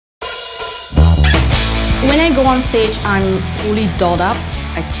When I go on stage, I'm fully dolled up.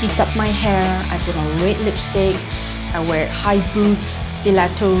 I teased up my hair, I put on red lipstick, I wear high boots,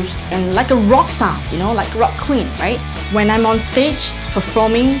 stilettos, and like a rock star, you know, like rock queen, right? When I'm on stage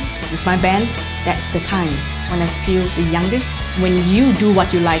performing with my band, that's the time when I feel the youngest. When you do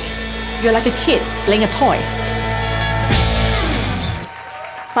what you like, you're like a kid playing a toy.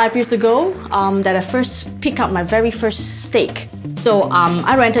 5 years ago, that I first picked up my very first steak. So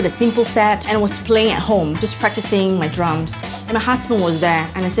I rented a simple set and was playing at home, just practicing my drums. And my husband was there,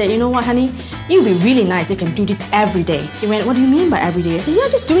 and I said, you know what, honey? It would be really nice if you can do this every day. He went, what do you mean by every day? I said, yeah,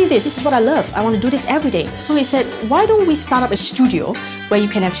 just doing this. This is what I love. I want to do this every day. So he said, why don't we start up a studio where you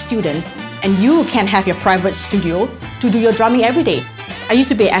can have students and you can have your private studio to do your drumming every day. I used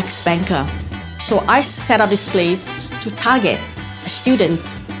to be an ex-banker, so I set up this place to target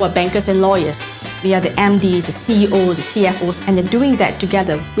students who are bankers and lawyers. They are the MDs, the CEOs, the CFOs, and they're doing that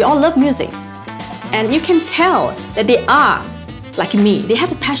together. We all love music. And you can tell that they are like me. They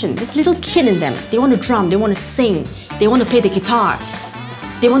have a passion, this little kid in them. They want to drum, they want to sing, they want to play the guitar.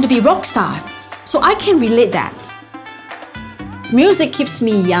 They want to be rock stars. So I can relate that. Music keeps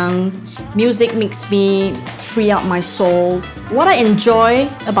me young. Music makes me free out my soul. What I enjoy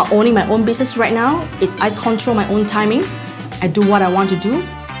about owning my own business right now is I control my own timing. I do what I want to do,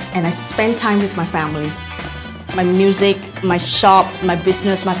 and I spend time with my family. My music, my shop, my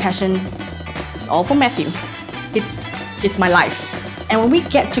business, my passion, it's all for Matthew. It's my life. And when we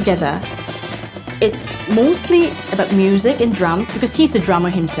get together, it's mostly about music and drums because he's a drummer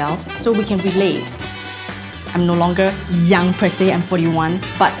himself, so we can relate. I'm no longer young per se, I'm 41,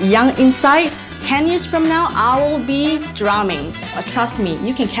 but young inside. 10 years from now, I will be drumming. But trust me,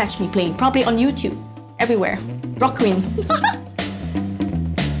 you can catch me playing, probably on YouTube, everywhere. Rock queen.